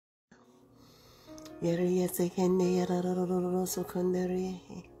Yerriye sekende yarararararo sokanderiye.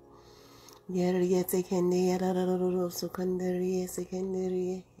 Yerriye sekende yarararararo sokanderiye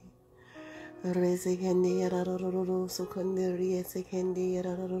sekenderiye. Re sekende yarararararo sokanderiye sekende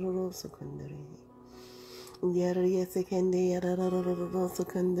yarararararo sokanderiye. Yerriye sekende yarararararo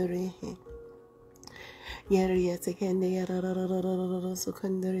sokanderiye. Yerriye sekende yarararararo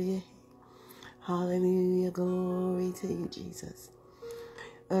sokanderiye. Hallelujah, glory to you, Jesus.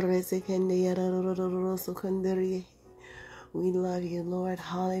 We love you, Lord.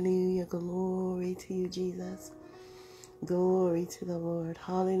 Hallelujah. Glory to you, Jesus. Glory to the Lord.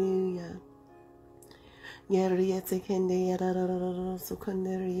 Hallelujah. Yerriye sekende yarararararo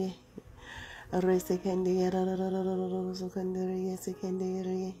sokandiri. Yerriye sekende yarararararo sokandiri.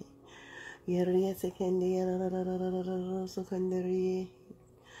 Yerriye sekende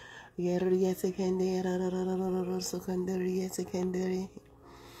yarararararo sokandiri. Sekende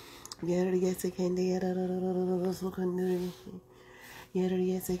yarararararo sokandiri.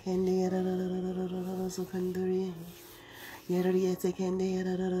 Yerriye sekende yarararararo sokandiri. Re sekende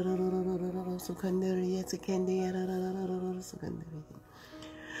yarararararo sokandiri. Sekende yarararararo sokandiri.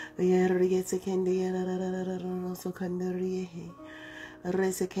 Yerriye sekende yarararararo sokandiri.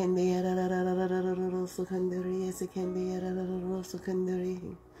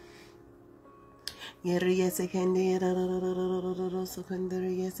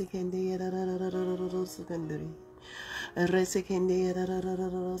 Sekende yarararararo sokandiri. Re sekende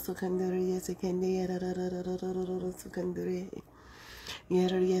yarararararo sokandiri. Sekende yarararararo sokandiri.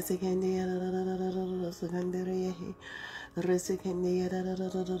 Yerriye sekende yarararararo sokandiri. Re sekende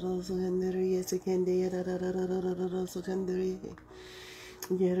yarararararo sokandiri. Sekende yarararararo sokandiri.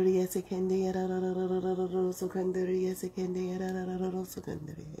 Yerriye sekende yarararararo sokandiri. Sekende yarararararo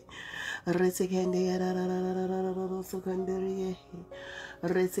sokandiri. Resekende yarararararo sokandiri.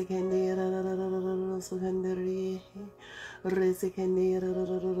 Resekende yarararararo sokandiri. Resekende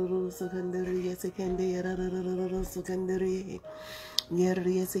yarararararo sokandiri. Sekende yarararararo sokandiri.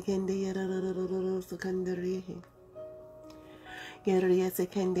 Yerriye sekende yarararararo sokandiri. Yerriye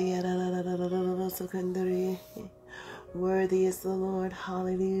sekende yarararararo sokandiri. Worthy is the Lord,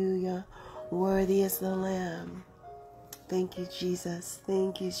 hallelujah. Worthy is the Lamb. Thank you, Jesus.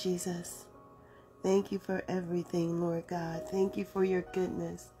 Thank you, Jesus. Thank you for everything, Lord God. Thank you for your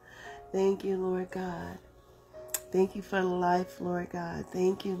goodness. Thank you, Lord God. Thank you for life, Lord God.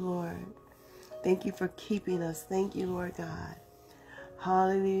 Thank you, Lord. Thank you for keeping us. Thank you, Lord God.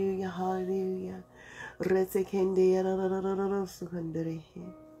 Hallelujah, hallelujah.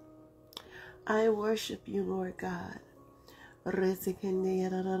 I worship you, Lord God.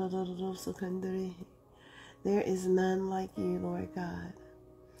 There is none like you, Lord God.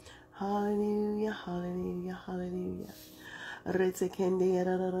 Hallelujah, hallelujah, hallelujah. Resekende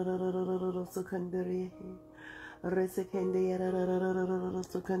yarararararo sokandere. Resekende yarararararo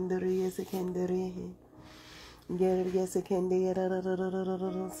sokandere sekendere. Yerriye sekende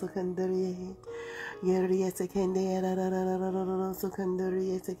yarararararo sokandere. Yerriye sekende yarararararo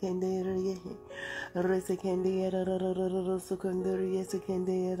sokandere sekendere. Resekende yarararararo sokandere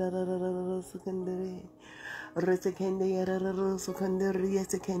sekende yarararararo sokandere. Resekende yarararararo sokandere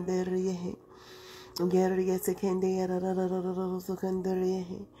sekendere. Yerriye sekende yarararararo sokandere.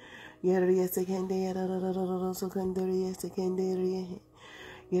 Yerriye sekende yarararararo sokandere sekendere.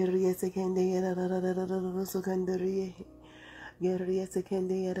 Yerriye sekende yarararararo sokandere. Yerriye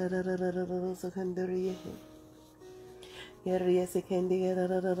sekende yarararararo sokandere. Yerriye sekende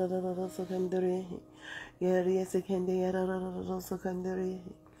yarararararo sokandere. Yerriye sekende yarararararo sokandere.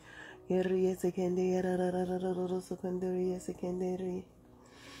 Yerriye sekende yarararararo sokandere sekendere.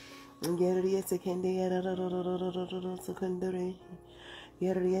 Yerriye sekende yarararararo sokandere.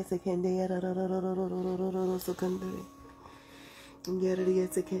 Yerriye sekende yarararararo sokandere. Yerriye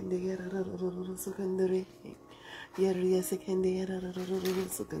sekende yarararararo sokandere. Yerriye sekende yarararararo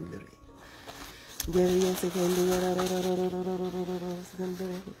sokandere. Yerriye sekende yarararararo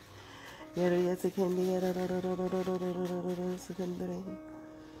sokandere. Yerriye sekende yarararararo sokandere.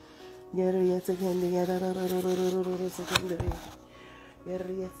 Yerriye sekende yarararararo sokandere.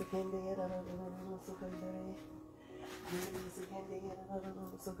 Yerriye sekende yarararararo sokandere. Yerriye sekende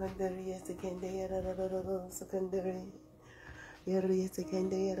yarararararo sokandere. Sekende yarararararo sokandere. Yerriye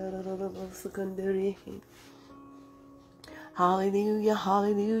sekende yarararararo sokandere. Hallelujah,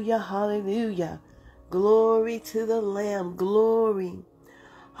 hallelujah, hallelujah. Glory to the Lamb, glory.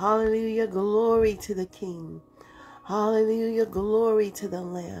 Hallelujah, glory to the King. Hallelujah, glory to the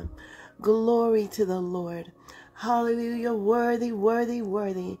Lamb. Glory to the Lord. Hallelujah, worthy, worthy,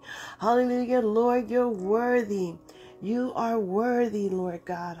 worthy. Hallelujah, Lord, you're worthy. You are worthy, Lord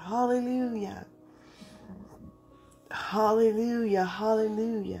God. Hallelujah. Hallelujah,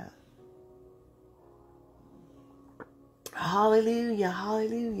 hallelujah. Hallelujah,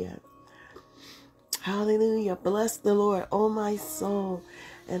 hallelujah. Hallelujah. Bless the Lord, O my soul,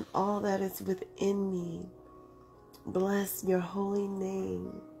 and all that is within me. Bless your holy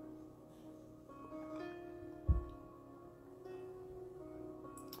name.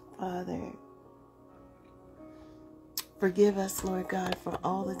 Father, forgive us, Lord God, for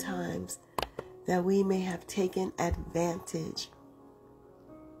all the times that we may have taken advantage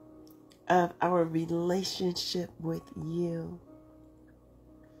of our relationship with you,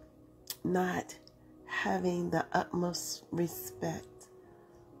 not having the utmost respect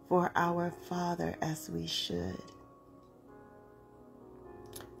for our Father as we should.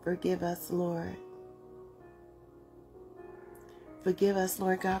 Forgive us, Lord. Forgive us,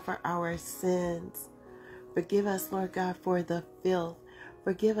 Lord God, for our sins. Forgive us, Lord God, for the filth.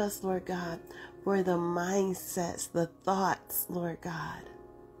 Forgive us, Lord God, for the mindsets, the thoughts, Lord God.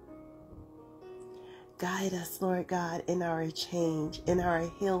 Guide us, Lord God, in our change, in our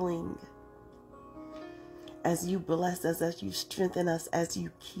healing. As you bless us, as you strengthen us, as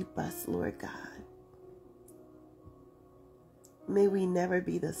you keep us, Lord God. May we never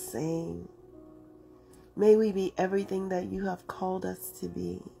be the same. May we be everything that you have called us to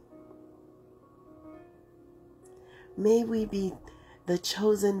be. May we be the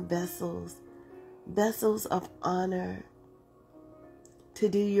chosen vessels, vessels of honor to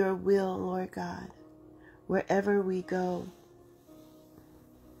do your will, Lord God, wherever we go.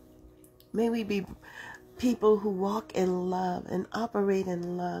 May we be people who walk in love and operate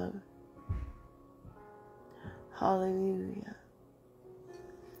in love. Hallelujah.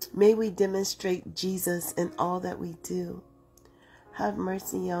 May we demonstrate Jesus in all that we do. Have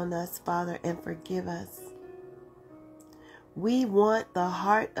mercy on us, Father, and forgive us. We want the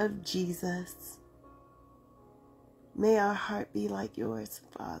heart of Jesus. May our heart be like yours,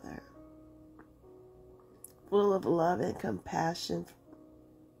 Father, full of love and compassion,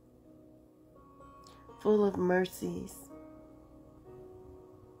 full of mercies.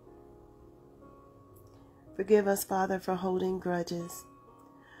 Forgive us, Father, for holding grudges.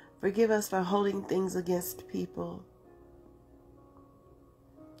 Forgive us for holding things against people.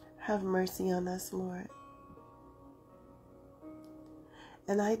 Have mercy on us, Lord.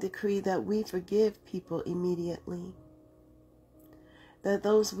 And I decree that we forgive people immediately. That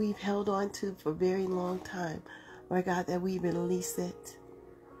those we've held on to for a very long time, Lord God, that we release it.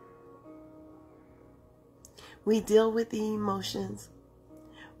 We deal with the emotions.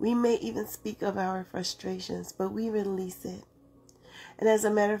 We may even speak of our frustrations, but we release it. And as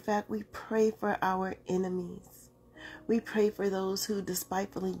a matter of fact, we pray for our enemies. We pray for those who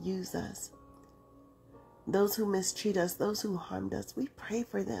despitefully use us, those who mistreat us, those who harmed us. We pray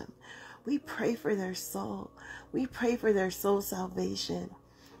for them. We pray for their soul. We pray for their soul salvation.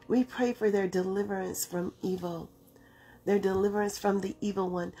 We pray for their deliverance from evil, their deliverance from the evil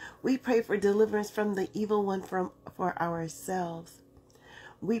one. We pray for deliverance from the evil one for ourselves.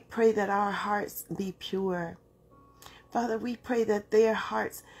 We pray that our hearts be pure. Father, we pray that their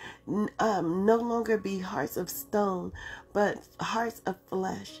hearts no longer be hearts of stone, but hearts of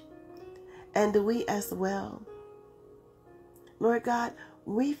flesh. And we as well. Lord God,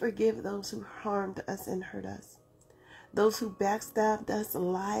 we forgive those who harmed us and hurt us. Those who backstabbed us,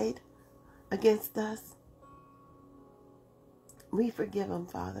 lied against us. We forgive them,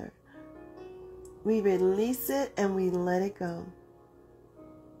 Father. We release it and we let it go.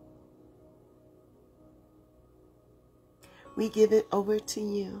 We give it over to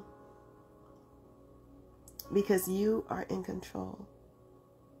you because you are in control.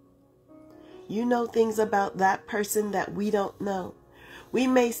 You know things about that person that we don't know. We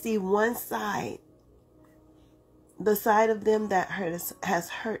may see one side, the side of them that has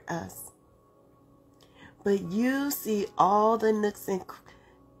hurt us. But you see all the nooks and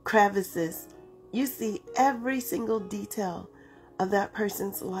crevices. You see every single detail of that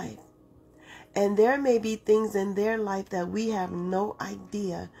person's life. And there may be things in their life that we have no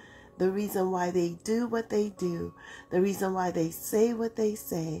idea the reason why they do what they do, the reason why they say what they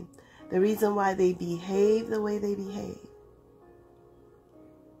say, the reason why they behave the way they behave.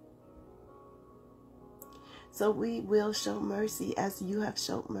 So we will show mercy as you have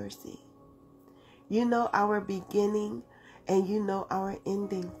shown mercy. You know our beginning and you know our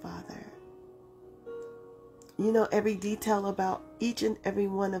ending, Father. You know every detail about each and every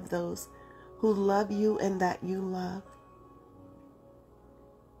one of those who love you and that you love.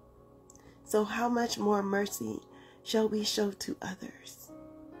 So how much more mercy shall we show to others?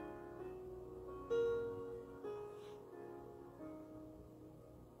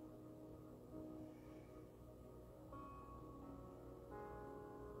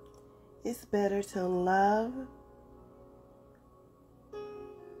 It's better to love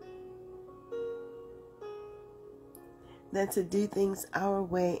than to do things our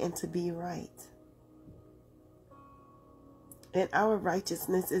way and to be right. And our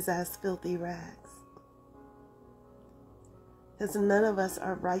righteousness is as filthy rags. Because none of us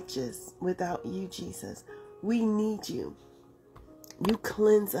are righteous without you, Jesus. We need you. You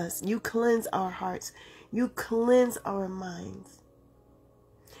cleanse us. You cleanse our hearts. You cleanse our minds.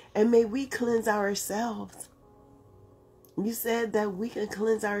 And may we cleanse ourselves. You said that we can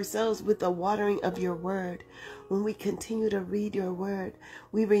cleanse ourselves with the watering of your word. When we continue to read your word,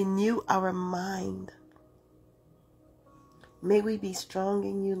 we renew our mind. May we be strong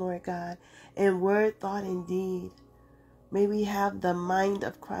in you, Lord God, in word, thought, and deed. May we have the mind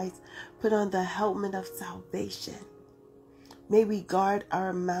of Christ, put on the helmet of salvation. May we guard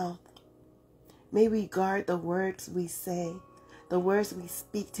our mouth. May we guard the words we say, the words we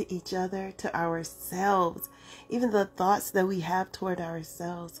speak to each other, to ourselves, even the thoughts that we have toward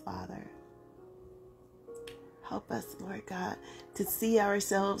ourselves, Father. Help us, Lord God, to see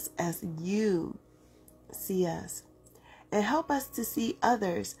ourselves as you see us. And help us to see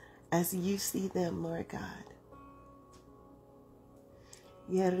others as you see them, Lord God.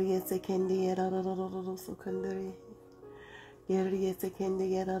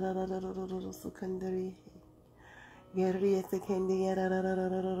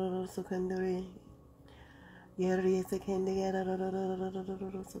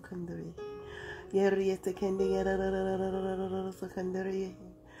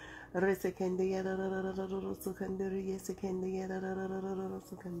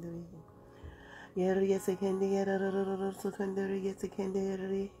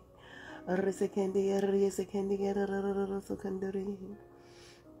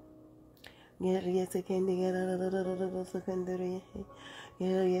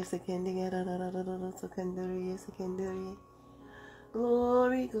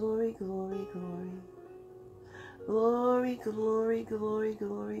 Glory, glory, glory, glory. Glory, glory, glory,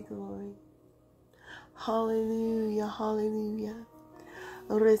 glory, glory. Hallelujah, hallelujah.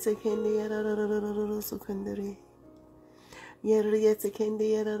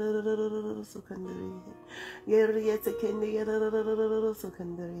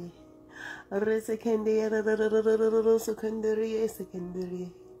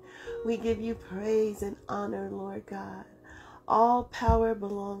 We give you praise and honor, Lord God. All power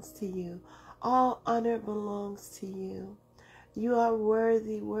belongs to you. All honor belongs to you. You are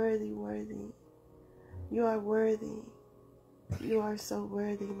worthy, worthy, worthy. You are worthy. You are so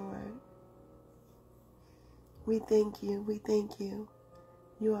worthy, Lord. We thank you. We thank you.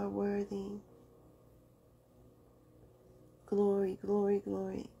 You are worthy. Glory, glory,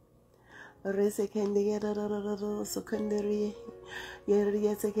 glory.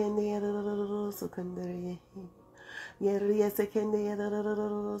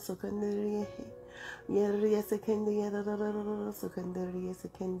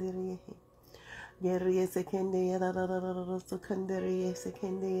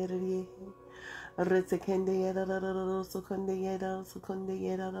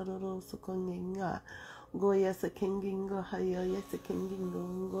 Goya sekengingo hayo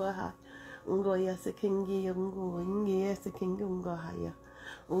yesekengingo ha ungo yesekengingo ingi yesekengingo hayo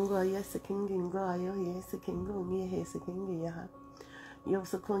ungo yesekengingo hayo yesekengingo ngi yesekengi ha yo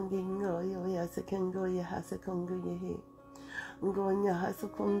sekengingo yo yesekengo ya hasekengo ye ungo nya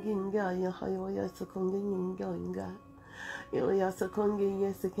hasekengingo ya hayo yesekengingo inga yo yesekengi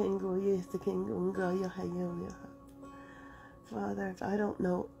yesekengo yesekengo ya hayo ya. Father, if I don't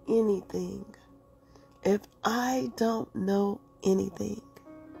know anything,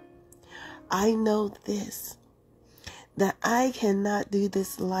 I know this, that I cannot do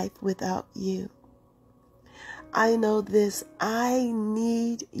this life without you. I know this, I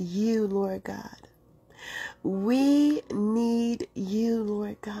need you, Lord God. We need you,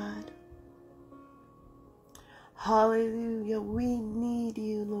 Lord God. Hallelujah, we need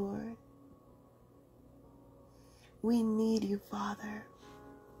you, Lord. We need you, Father.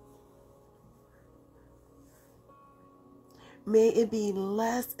 May it be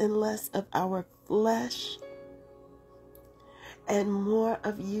less and less of our flesh and more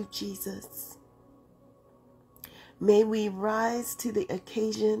of you, Jesus. May we rise to the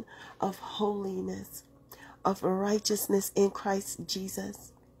occasion of holiness, of righteousness in Christ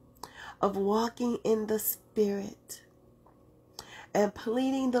Jesus, of walking in the Spirit and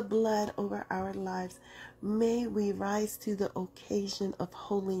pleading the blood over our lives. May we rise to the occasion of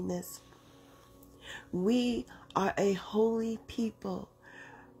holiness. We are a holy people.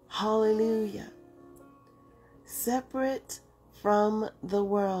 Hallelujah. Separate from the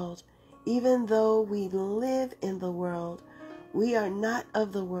world, Even though we live in the world, we are not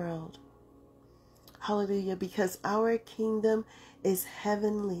of the world. Hallelujah, because our kingdom is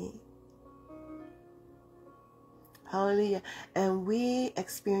heavenly. Hallelujah. And we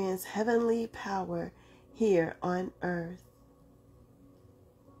experience heavenly power here on earth.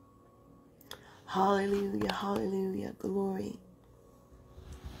 Hallelujah, hallelujah, glory.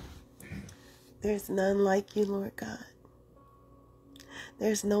 There's none like you, Lord God.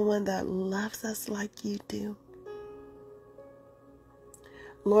 There's no one that loves us like you do.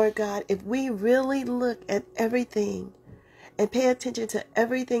 Lord God, if we really look at everything and pay attention to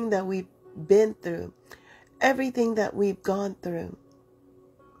everything that we've been through, everything that we've gone through,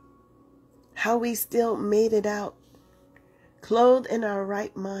 how we still made it out, clothed in our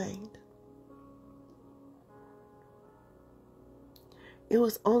right mind, it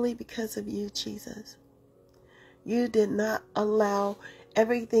was only because of you, Jesus. You did not allow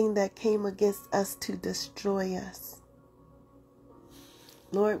everything that came against us to destroy us.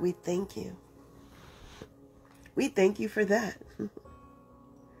 Lord, we thank you. We thank you for that.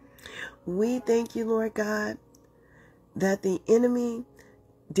 We thank you, Lord God, that the enemy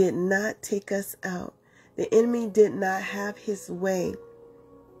did not take us out. The enemy did not have his way.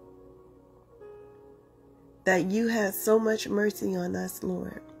 That you had so much mercy on us,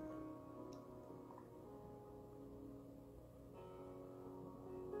 Lord.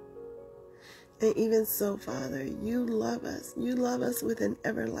 And even so, Father, you love us. You love us with an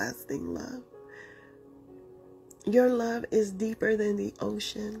everlasting love. Your love is deeper than the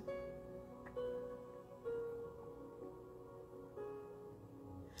ocean.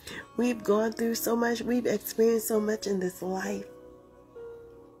 We've gone through so much. We've experienced so much in this life.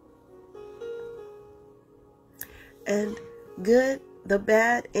 And good, the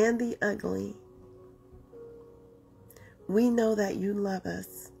bad, and the ugly. We know that you love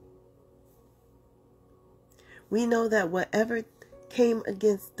us. We know that whatever came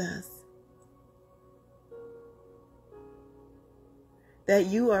against us, that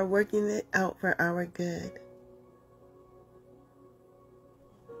you are working it out for our good.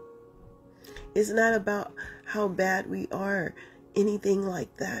 It's not about how bad we are, anything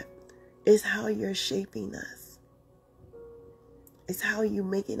like that. It's how you're shaping us. It's how you're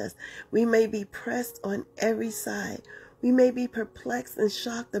making us. We may be pressed on every side. We may be perplexed and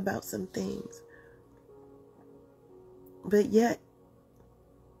shocked about some things. But yet,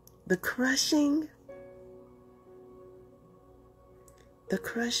 the crushing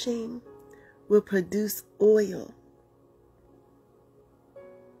will produce oil.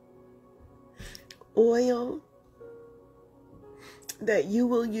 Oil that you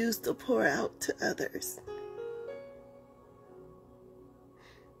will use to pour out to others.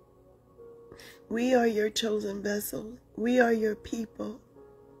 We are your chosen vessels. We are your people.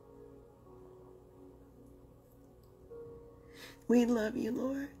 We love you,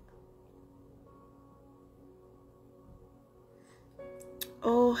 Lord.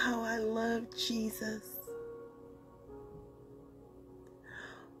 Oh, how I love Jesus.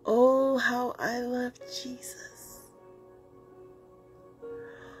 Oh, how I love Jesus.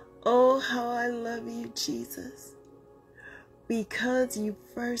 Oh, how I love you, Jesus. Because you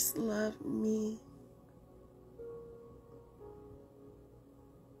first loved me.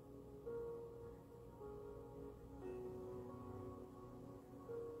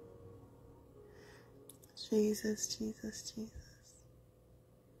 Jesus, Jesus, Jesus.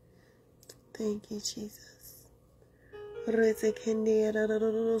 Thank you, Jesus.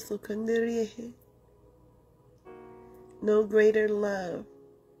 No greater love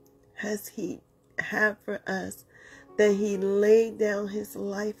has he had for us than he laid down his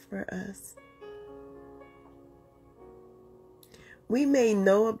life for us. We may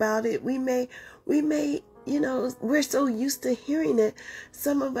know about it. We may, we're so used to hearing it.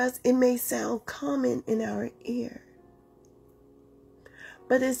 Some of us, it may sound common in our ear.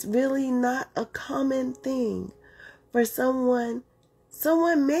 But it's really not a common thing for someone.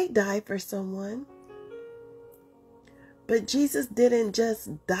 Someone may die for someone. But Jesus didn't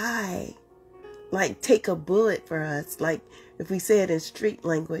just die, like take a bullet for us. Like if we say it in street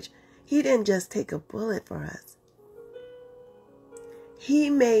language, he didn't just take a bullet for us. He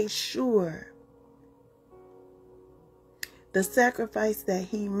made sure the sacrifice that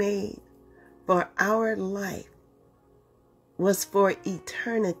he made for our life was for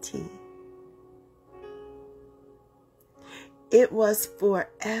eternity. It was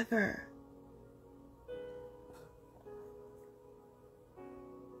forever.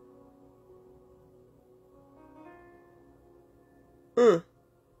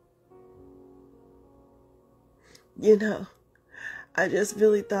 You know, I just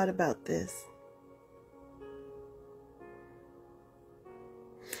really thought about this.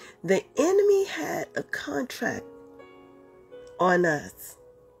 The enemy had a contract on us.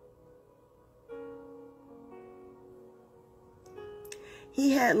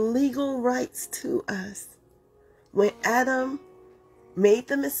 He had legal rights to us. When Adam made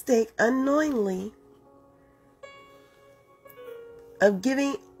the mistake unknowingly of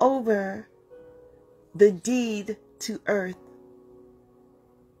giving over the deed to earth,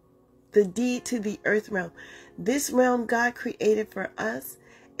 the deed to the earth realm. This realm God created for us,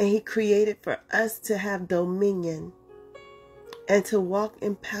 and He created for us to have dominion and to walk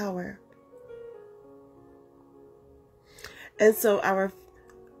in power. And so our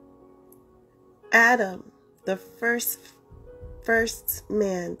Adam, the first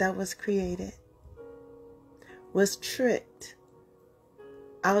man that was created, was tricked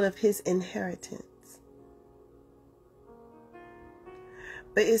out of his inheritance.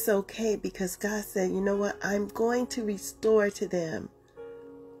 But it's okay, because God said, you know what? I'm going to restore to them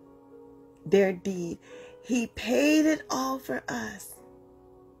their deed. He paid it all for us.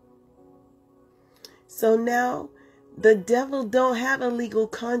 So now the devil don't have a legal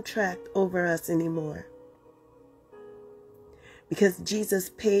contract over us anymore, because Jesus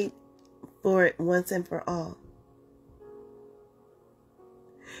paid for it once and for all.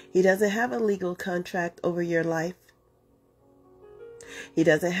 He doesn't have a legal contract over your life. He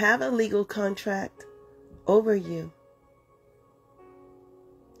doesn't have a legal contract over you.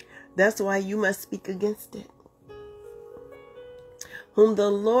 That's why you must speak against it. Whom the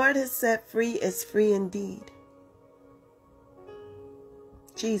Lord has set free is free indeed.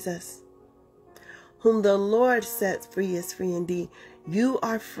 Jesus. Whom the Lord sets free is free indeed. You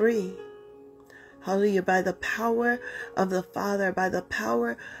are free. Hallelujah. By the power of the Father, by the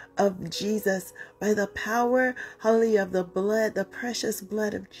power of Jesus, by the power, hallelujah, of the blood, the precious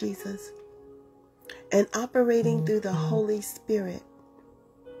blood of Jesus, and operating through the Holy Spirit.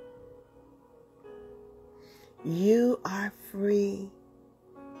 You are free.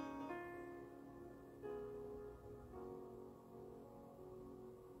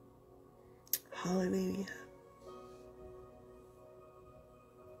 Hallelujah.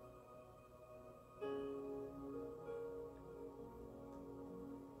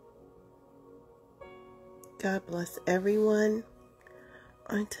 God bless everyone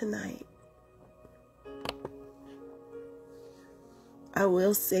on tonight. I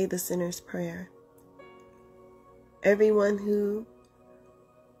will say the sinner's prayer. Everyone who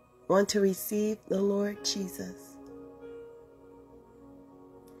want to receive the Lord Jesus,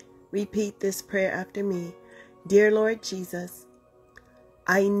 repeat this prayer after me. Dear Lord Jesus,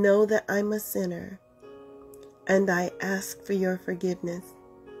 I know that I'm a sinner, and I ask for your forgiveness.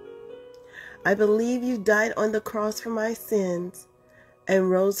 I believe you died on the cross for my sins and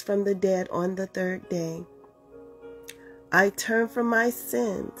rose from the dead on the third day. I turn from my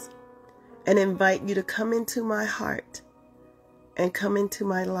sins and invite you to come into my heart and come into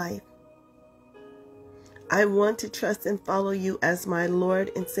my life. I want to trust and follow you as my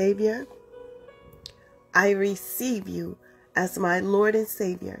Lord and Savior. I receive you as my Lord and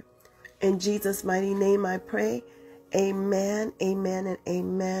Savior. In Jesus' mighty name I pray. Amen, amen, and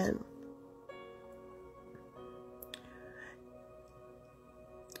amen.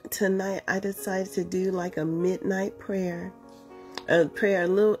 Tonight I decided to do like a midnight prayer. A prayer a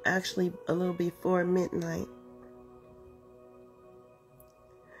little before midnight.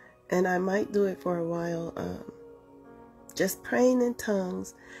 And I might do it for a while, just praying in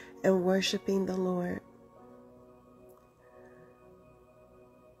tongues and worshiping the Lord.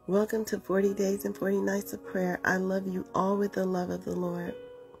 Welcome to 40 Days and 40 Nights of Prayer. I love you all with the love of the Lord.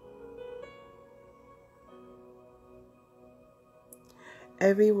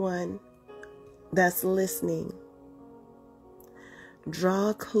 Everyone that's listening,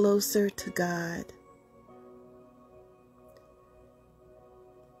 draw closer to God.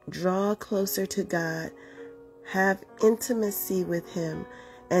 Draw closer to God. Have intimacy with Him,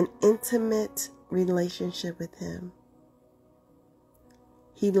 an intimate relationship with Him.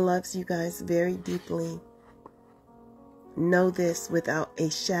 He loves you guys very deeply. Know this without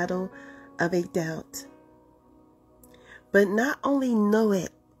a shadow of a doubt. But not only know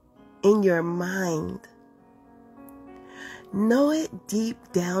it in your mind, know it deep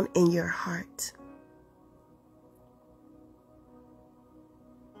down in your heart.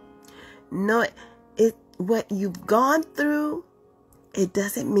 Know it, what you've gone through, it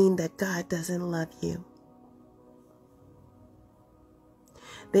doesn't mean that God doesn't love you.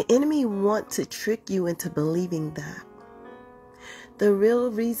 The enemy wants to trick you into believing that. The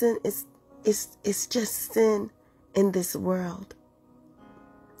real reason is just sin in this world.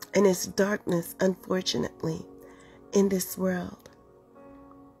 And it's darkness, unfortunately, in this world.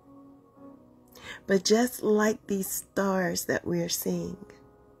 But just like these stars that we're seeing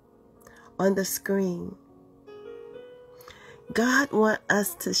on the screen, God wants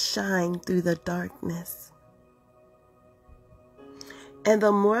us to shine through the darkness. And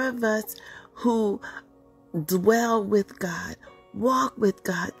the more of us who dwell with God, walk with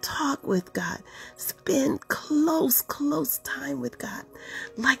God, talk with God, spend close time with God,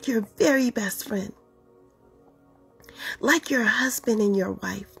 like your very best friend, like your husband and your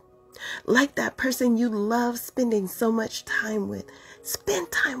wife, like that person you love spending so much time with.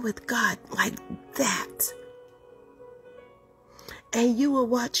 Spend time with God like that. And you will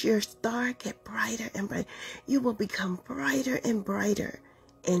watch your star get brighter and brighter. You will become brighter and brighter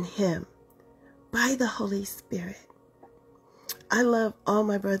in Him by the Holy Spirit. I love all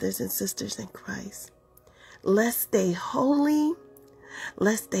my brothers and sisters in Christ. Let's stay holy.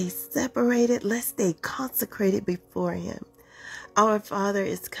 Let's stay separated. Let's stay consecrated before Him. Our Father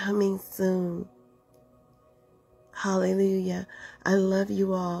is coming soon. Hallelujah. I love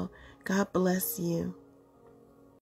you all. God bless you.